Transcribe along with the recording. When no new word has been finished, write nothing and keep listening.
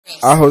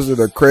I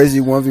hosted a crazy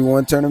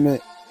 1v1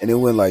 tournament, and it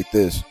went like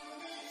this.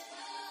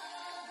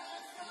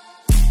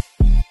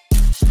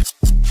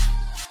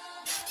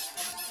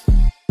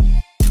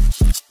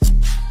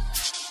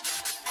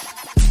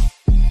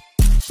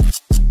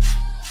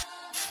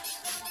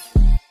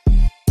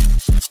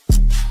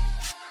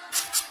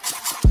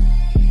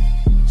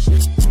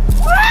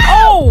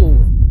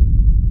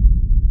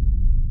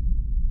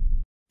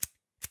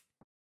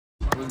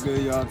 What's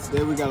good, y'all?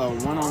 Today we got a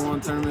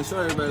one-on-one tournament. Show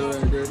everybody what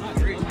I did.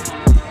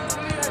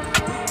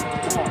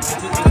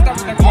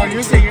 Oh,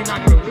 you're saying you're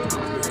not gonna lose.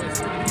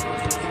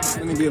 It's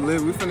gonna get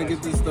lit. We finna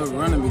get this stuff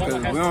running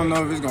because we don't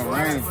know if it's gonna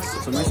rain.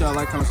 So make sure y'all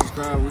like, comment,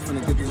 subscribe. We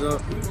finna get this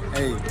up.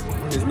 Hey,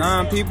 it's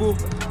 9 people.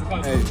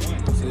 Hey,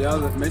 so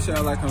y'all make sure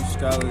y'all like, comment,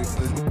 subscribe.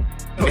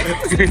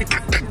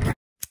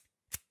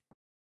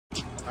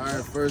 All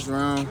right, first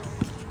round.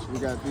 We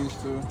got these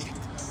two.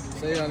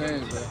 Say your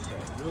names, bro.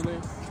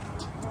 GOOLIN.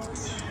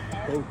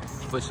 Oh,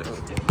 For sure.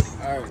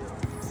 all right,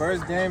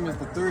 first game is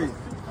the 3.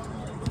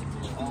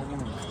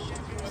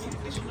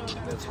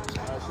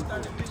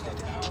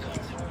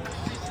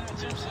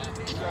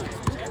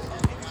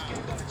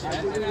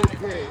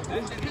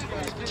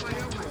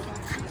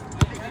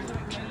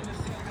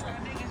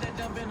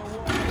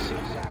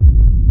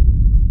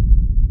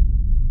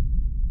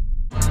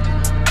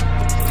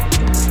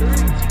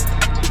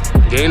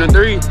 Game of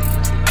 3.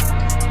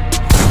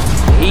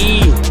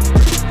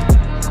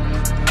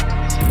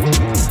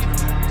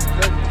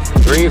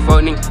 Green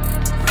Footney.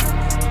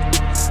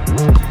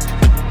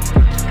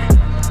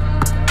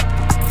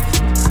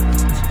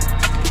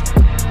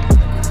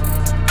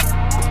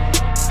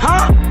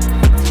 Huh?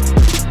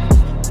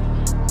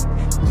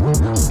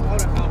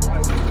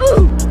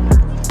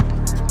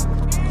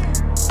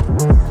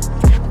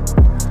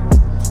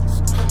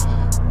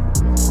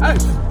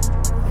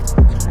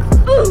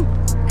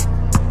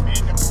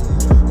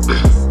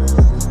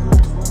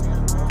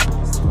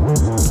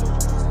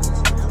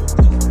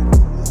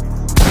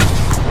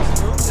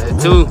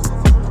 Two.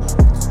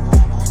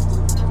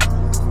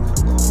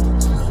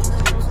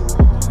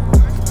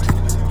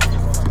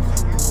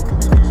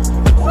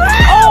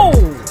 Oh!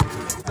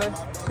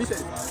 He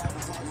said,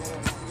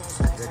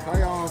 yeah, call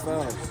your own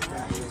fouls.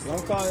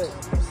 Don't call it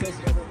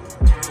sissy.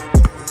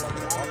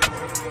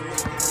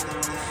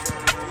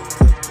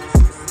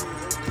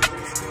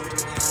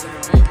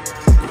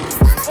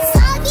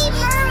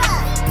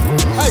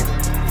 Hey!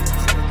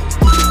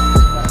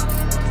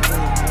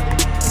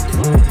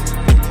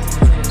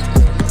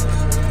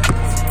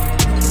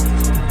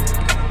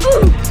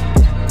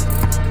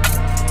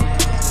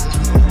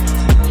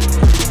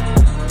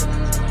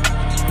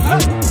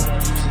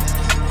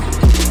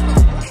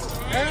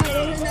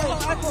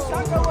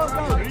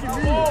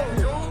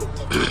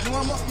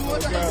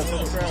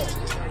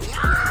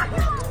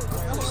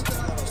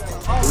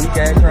 Weak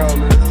ass crowd,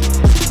 man.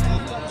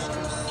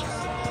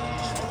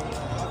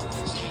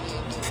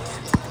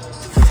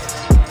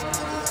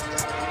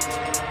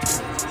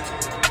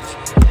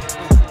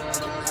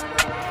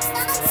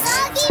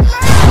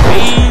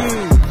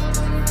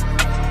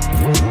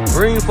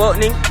 Green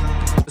Footney.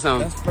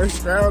 That's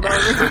first round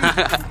already.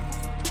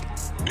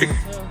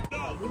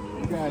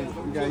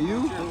 we got you.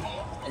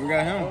 We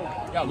got him.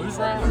 Y'all lose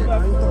round?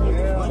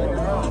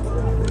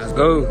 Let's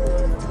go.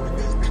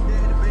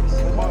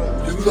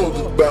 You know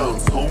the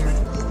bounce, homie.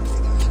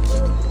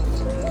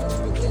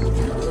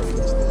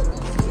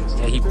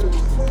 Yeah, he.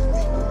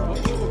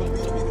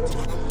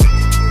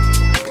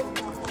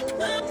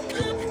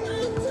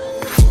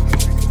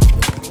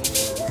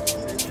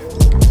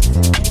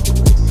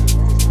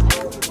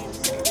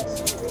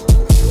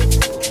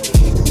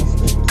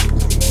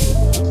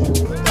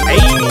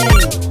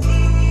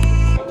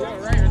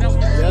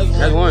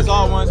 That's one. It's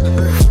all 1 to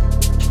 3.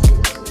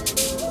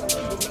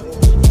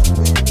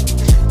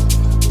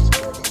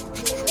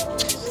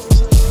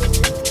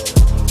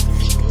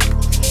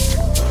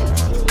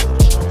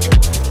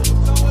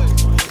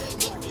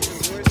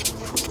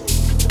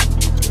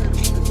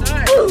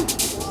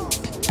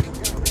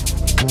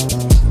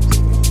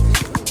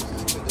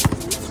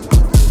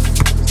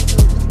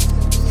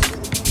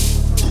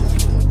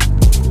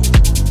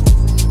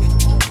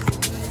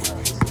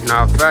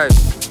 Nah, fact.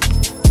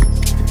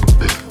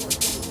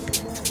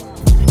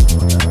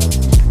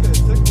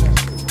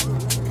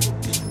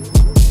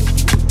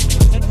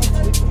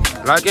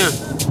 Lock in.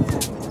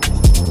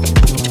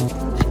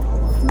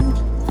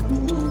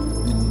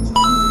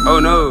 Oh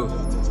no.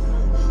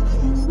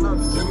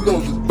 You know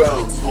the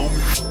bounce,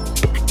 homie.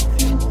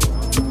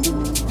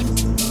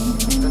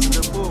 That's a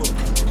good pull.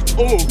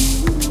 Oh.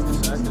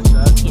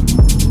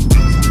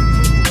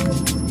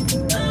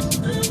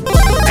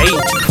 Hey.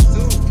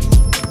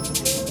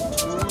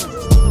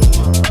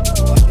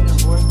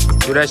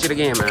 Do that shit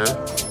again, man.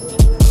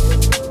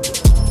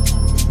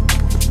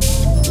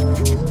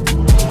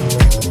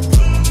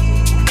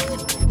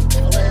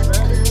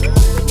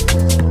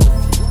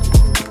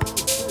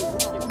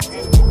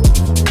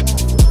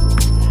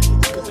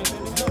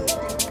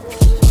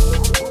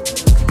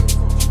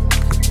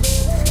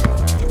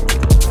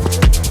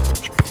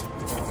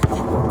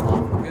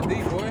 Good D,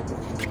 boy.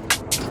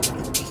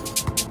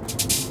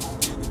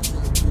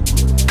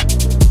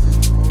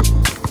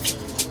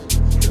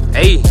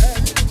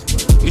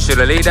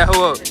 Should've laid that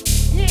hoe up.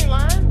 You ain't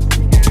lying.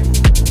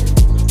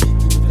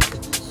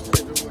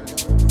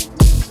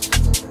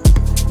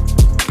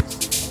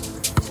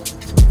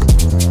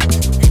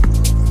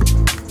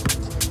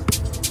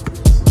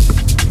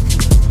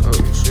 Oh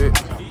shit.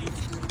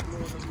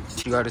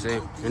 You gotta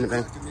say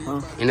anything?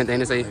 Huh? Anything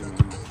to say?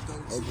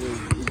 Hopefully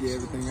we get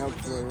everything out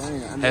before it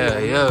rains. Hell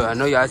yeah, I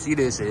know y'all see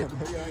this shit.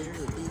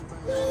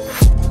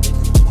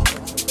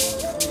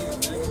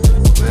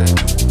 Man.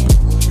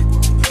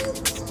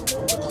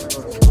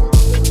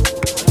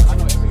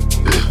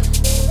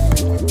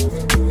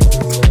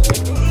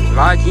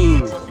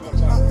 Viking.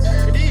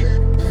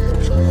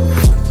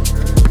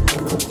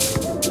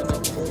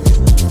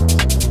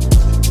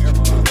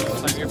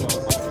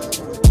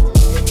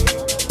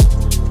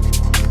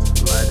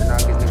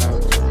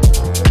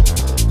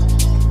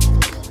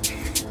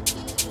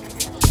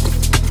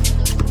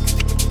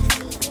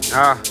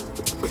 Ah.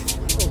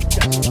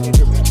 I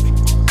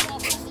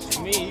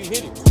mean, you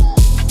hit it.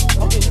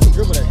 Okay, you can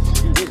dribble that.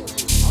 You hit it.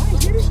 I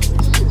ain't hit it.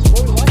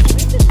 Boy, why you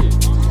hit this shit?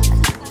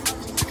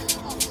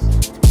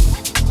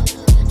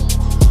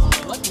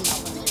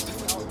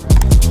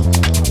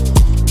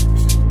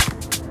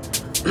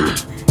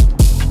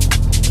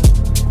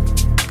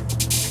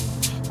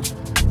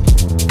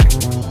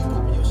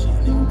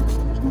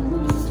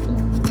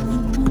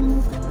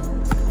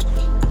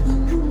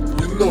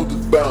 You know the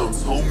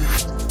bounce, homie.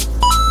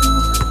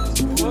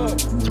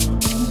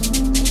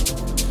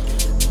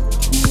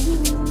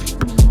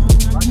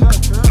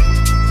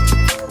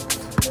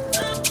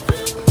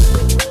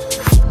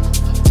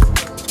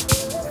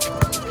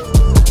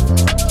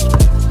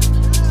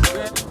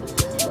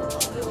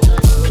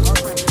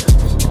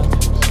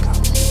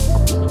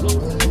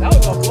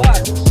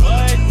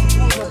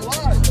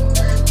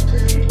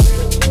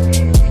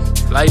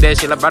 Like that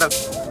shit, like brother.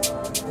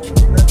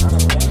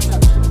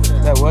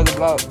 That was a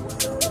block.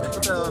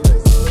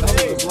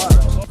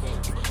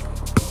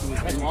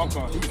 That's my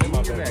car. He was in my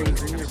back. He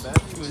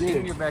was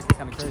in your back. It's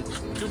kind of crazy.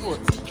 2-4.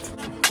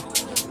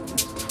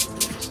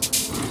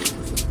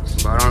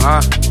 But on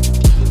her.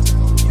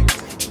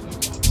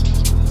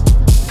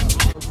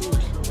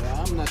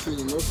 I'm not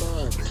shooting no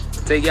side.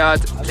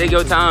 Take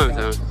your time,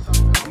 son.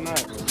 I'm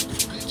not.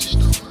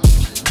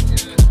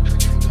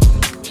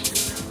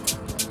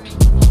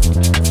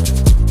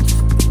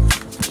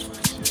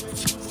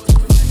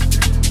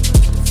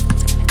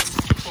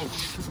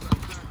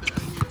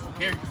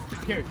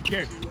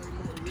 Gary.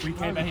 We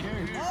came back here.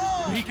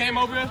 When he came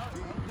over here,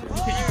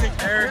 you pick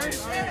Gary.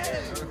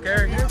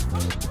 Gary. All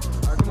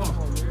right, come on.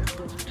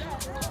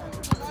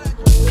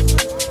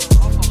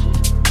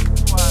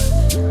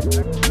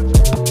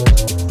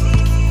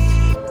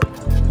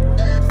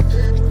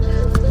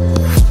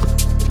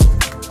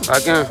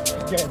 Again.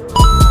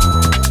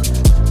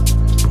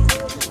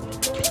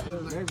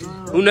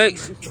 Who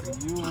next?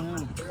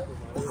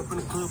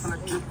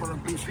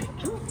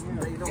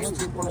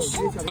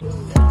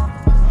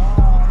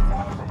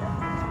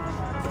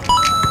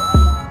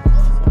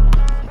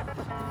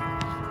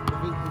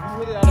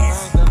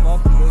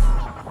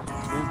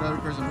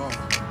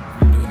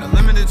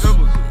 Limited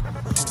dribbles.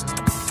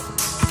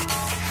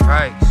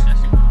 Right.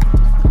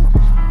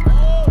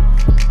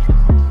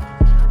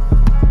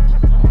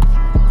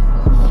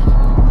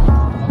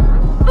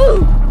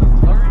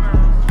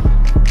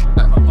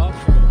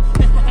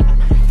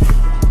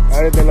 I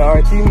did the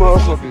RT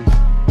motherfuckers.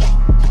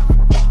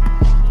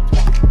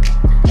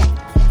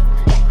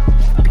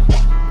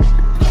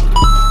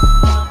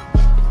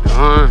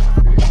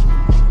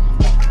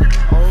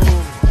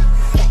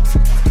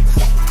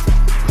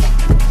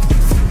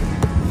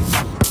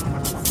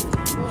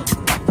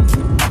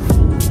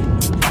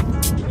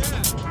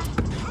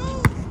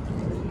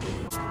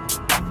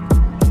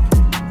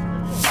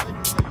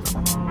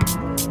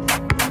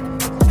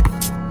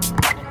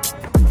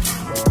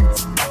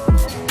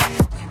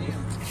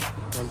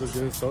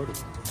 Good started.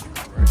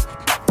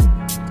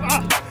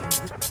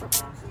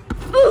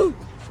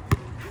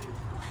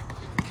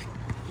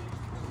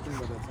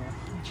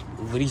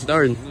 What he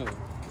starting? Yeah,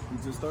 he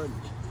just started.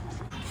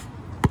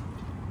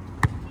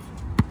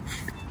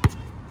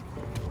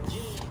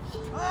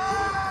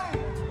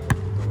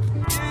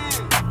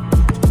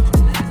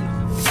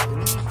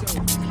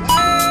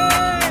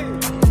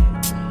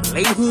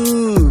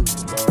 Leighton.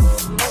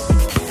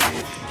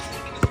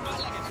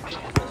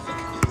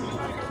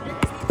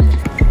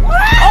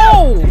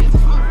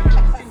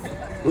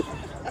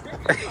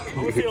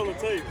 I'm gonna see on the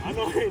tape. I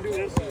know I ain't do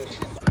that shit.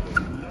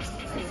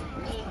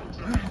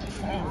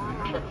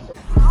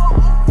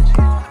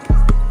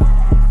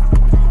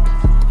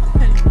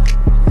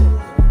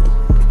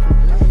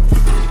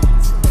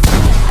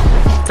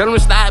 Tell him to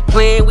stop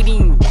playing with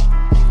him.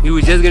 He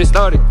was just getting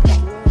started. I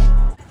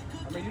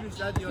mean, you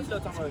just you're still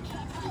talking about.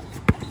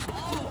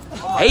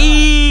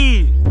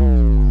 Hey!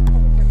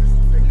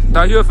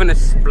 Thought you were finna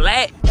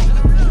splat.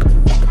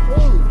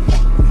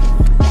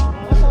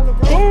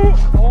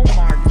 Oh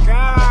my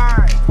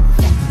god!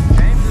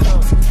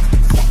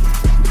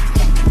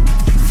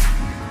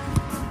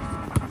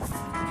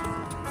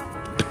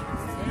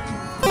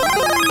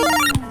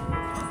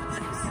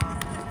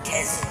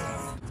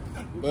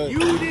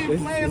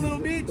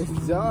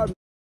 job.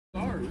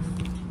 Stars.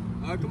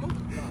 Come on.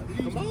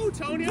 Come on,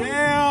 Tony.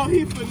 Damn,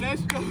 he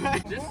finessed your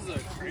ass. This is a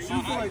crazy.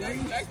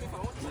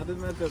 Now this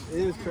matchup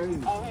is crazy.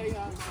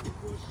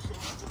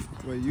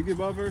 Wait, you get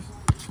ball first?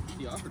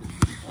 He offered it.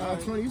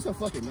 Tony, you so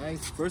fucking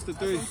nice. First to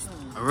three.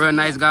 A real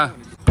nice guy.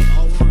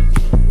 All one.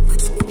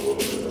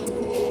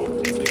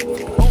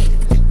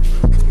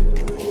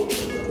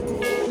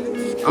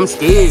 I'm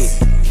scared.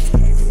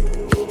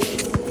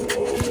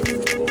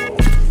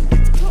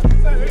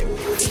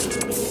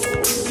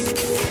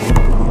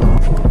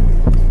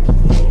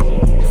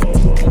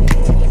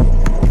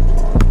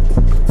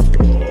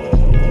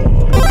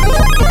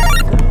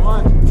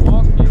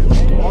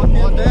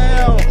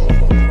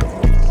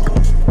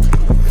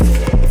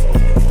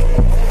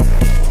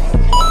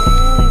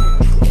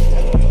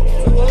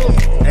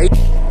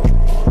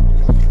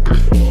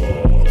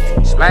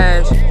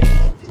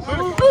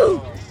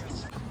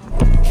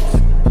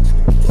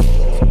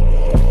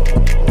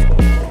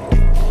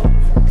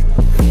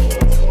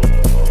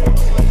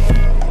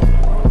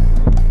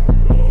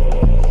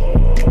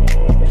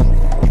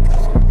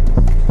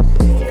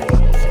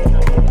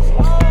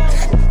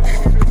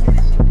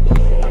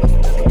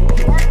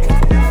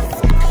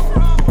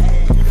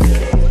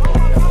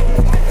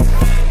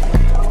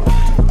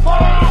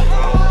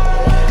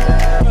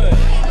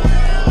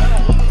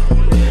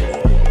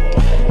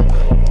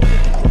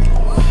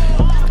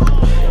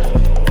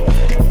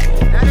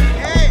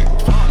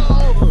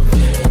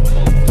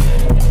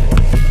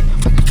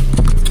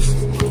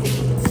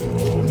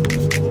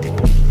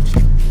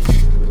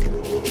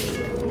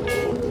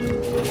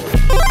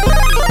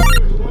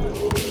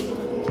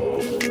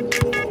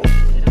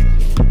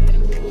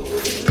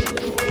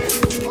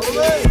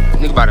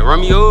 Nigga about to run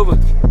me over.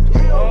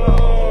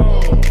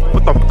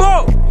 What the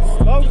fuck?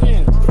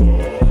 Smoking.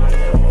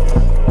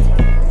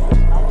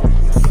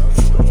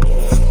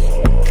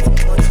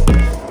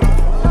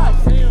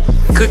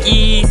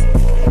 Cookies.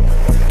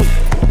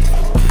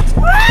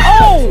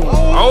 Oh!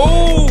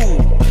 Oh!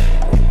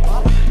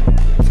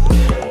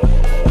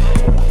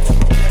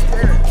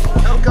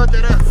 Don't cut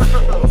that up.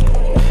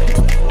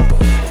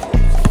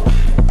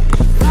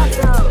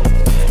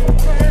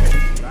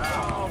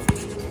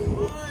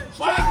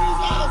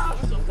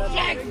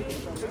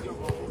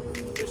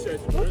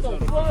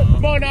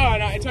 Come on, no,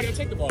 Antonio,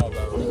 take the ball, bro.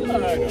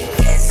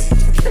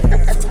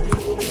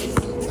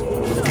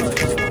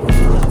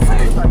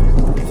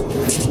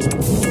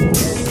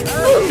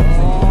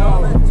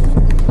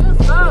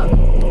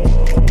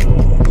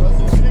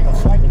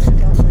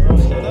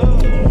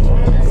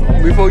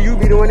 Before you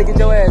be the one to get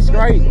your ass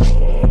straight.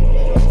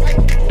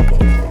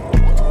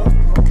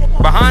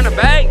 Behind the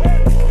back.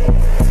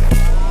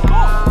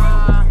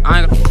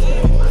 I ain't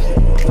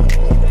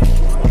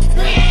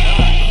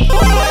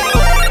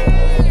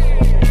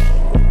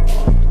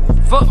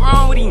fuck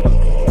wrong with him?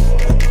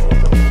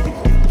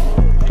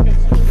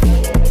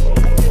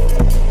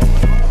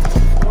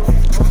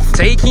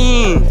 Take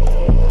him.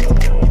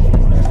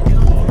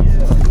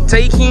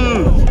 Take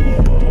him.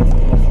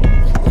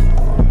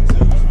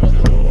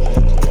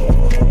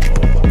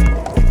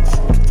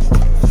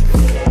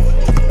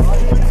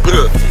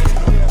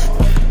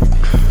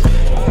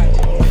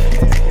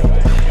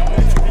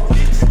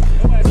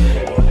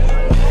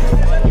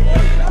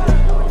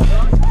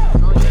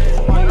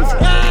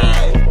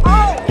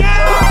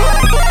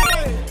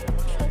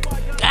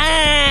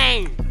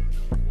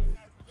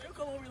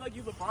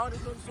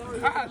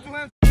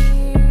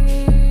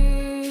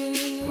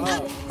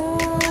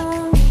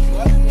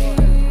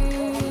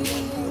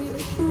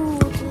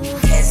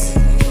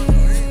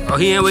 Oh,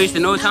 he ain't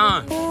wasting no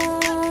time.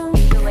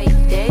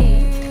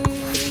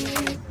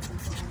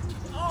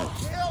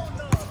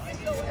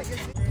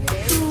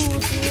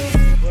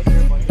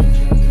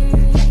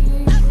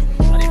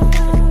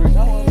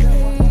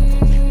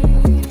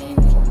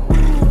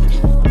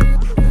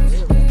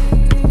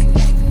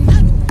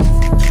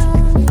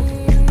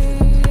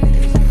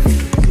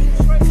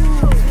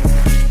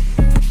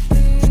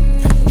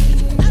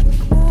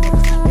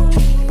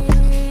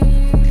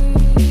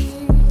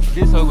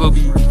 This whole gonna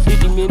be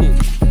 50 minutes.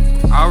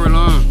 Hour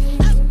long.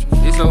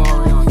 This whole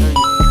already on 30.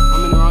 How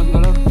many rounds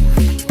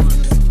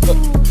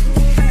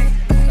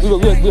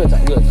you got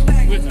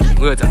left?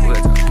 We'll talk.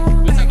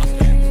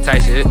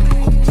 Tight shit.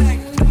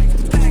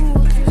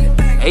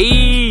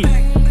 Hey.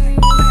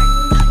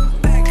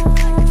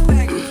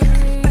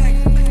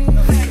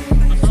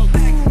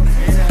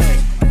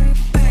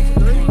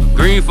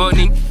 Green fuck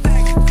nigga.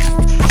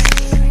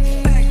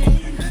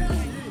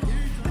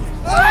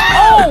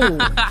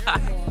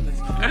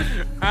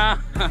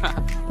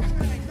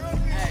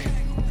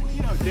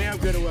 You know damn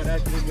good at what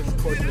actually gets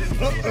supported.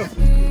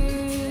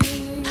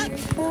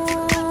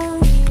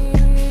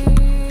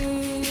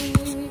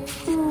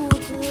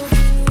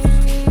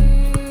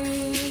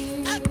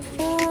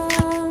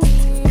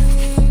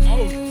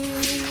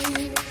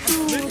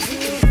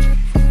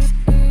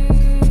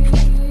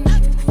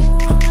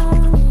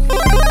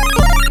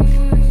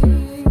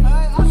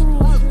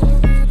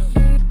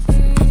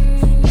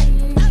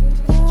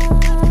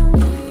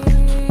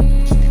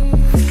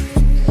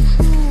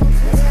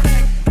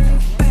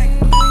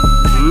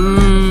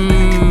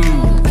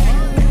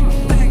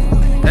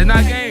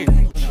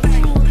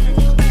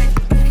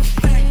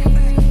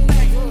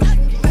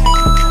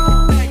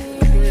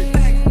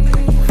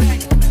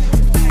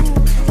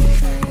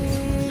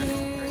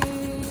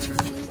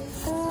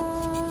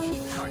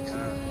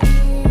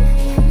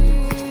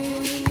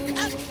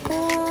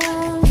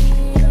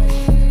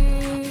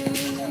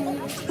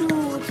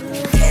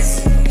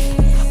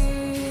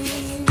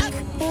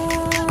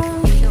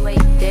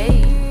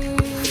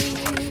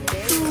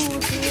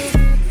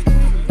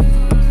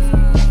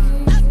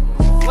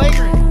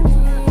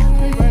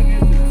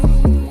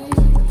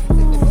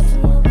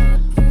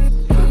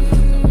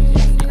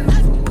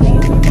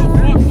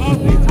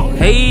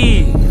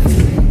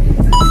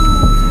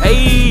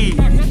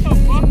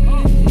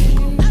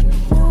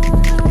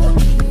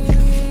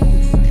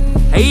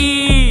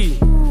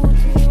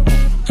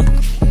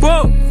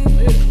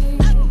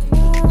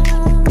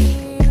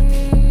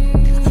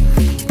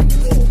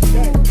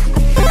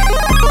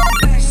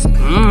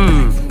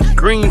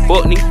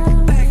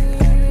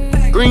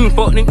 Green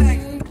fuck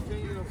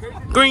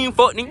nigga. Green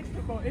fuck nigga.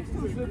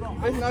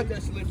 It's not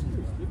that slippery.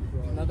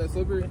 Not that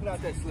slippery? It's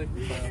not that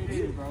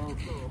slippery, bro.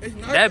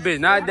 That bitch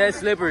not that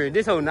slippery.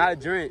 This hoe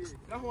not drenched.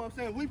 That's what I'm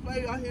saying. We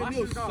played out here and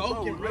it was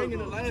soaking, raining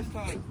the last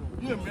time.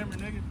 You remember,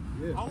 nigga?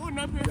 Yeah. I wasn't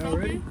up here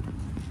soaking.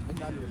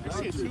 That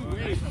shit too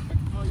great.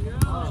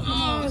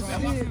 Oh,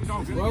 shit.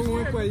 Whoever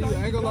want to play, you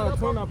ain't gonna lie,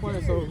 turn up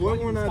playing, so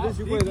whoever want to this,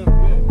 you play that.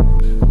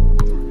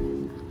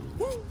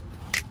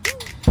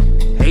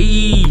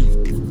 Hey.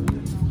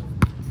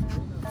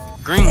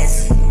 Green.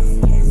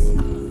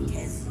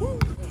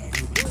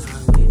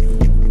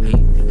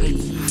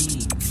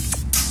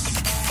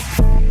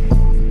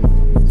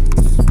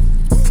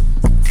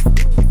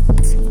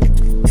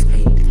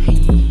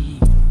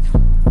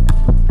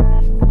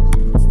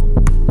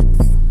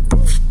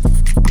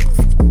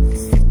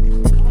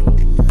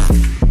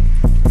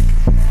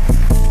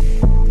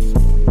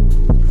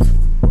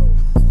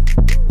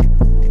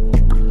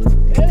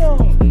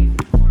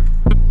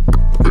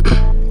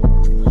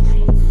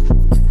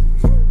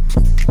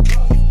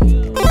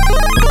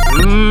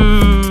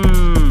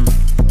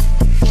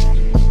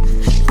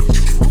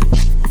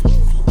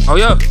 Oh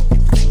yeah,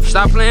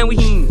 stop playing with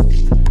him.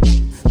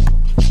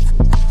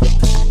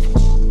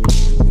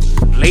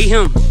 Lay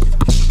him.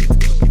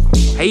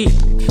 Hey.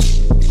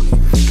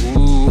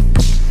 Ooh.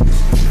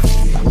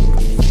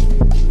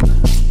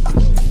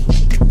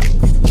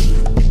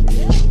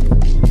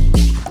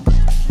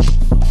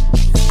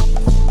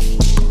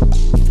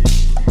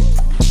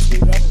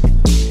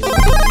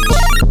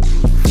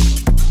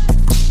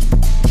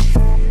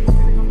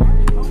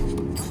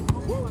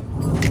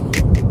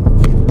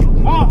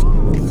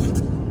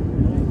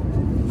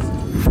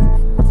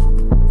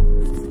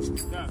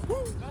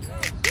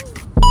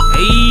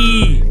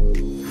 Hey.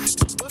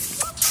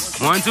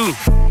 1, 2.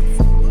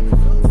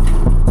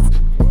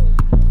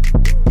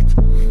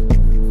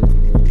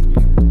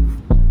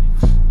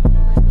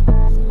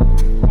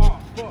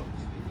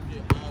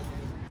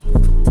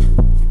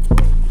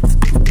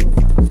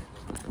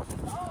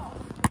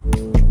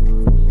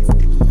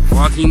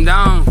 Walking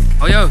down.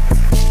 Oh yeah.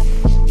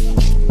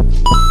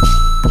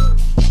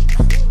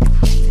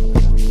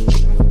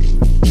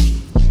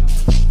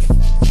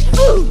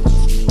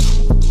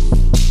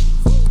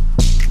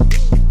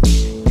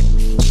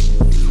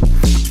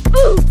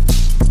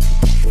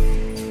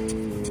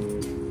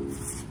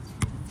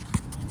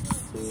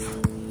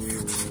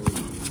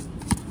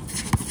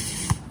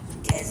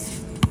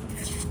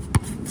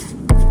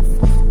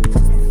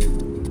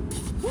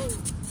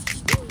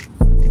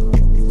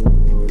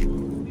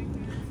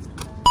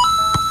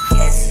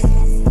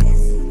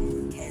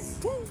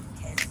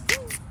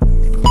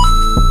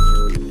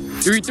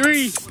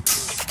 Three.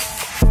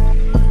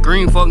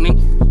 Green fuck nigga.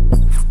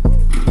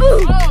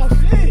 Oh,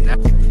 shit.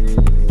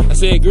 I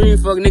said green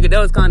fuck nigga. That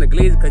was kind of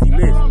glazed because he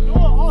missed.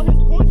 All his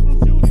points from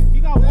shooting. He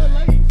got one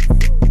leg.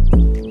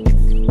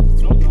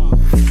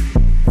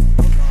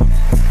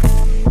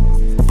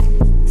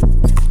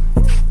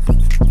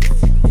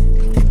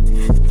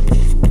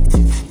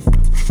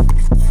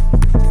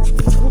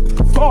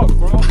 Talk,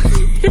 bro.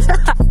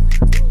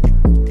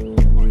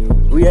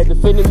 We at the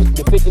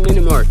 50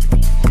 minute mark.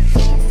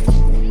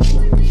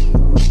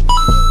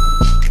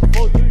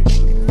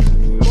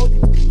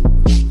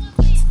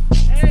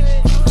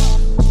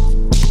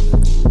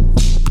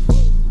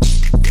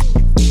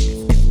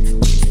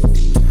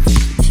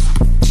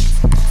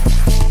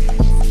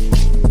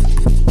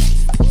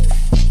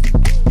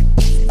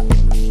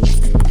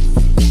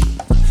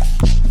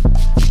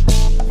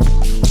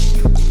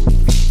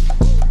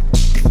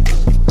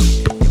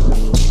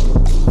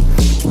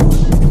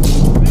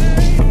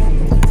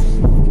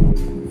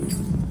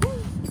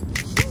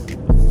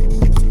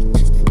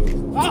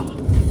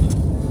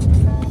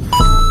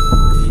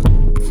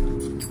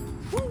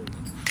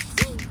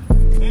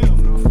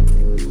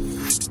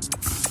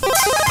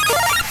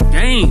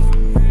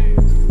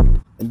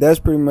 And that's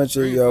pretty much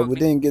it, y'all. We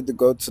didn't get to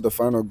go to the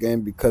final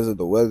game because of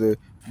the weather,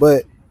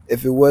 but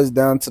if it was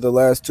down to the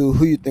last two,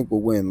 who you think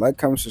will win? Like,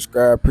 comment,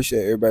 subscribe.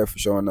 Appreciate everybody for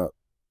showing up.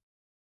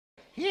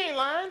 He ain't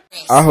lying.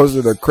 I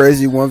hosted a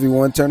crazy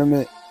 1v1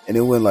 tournament and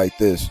it went like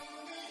this.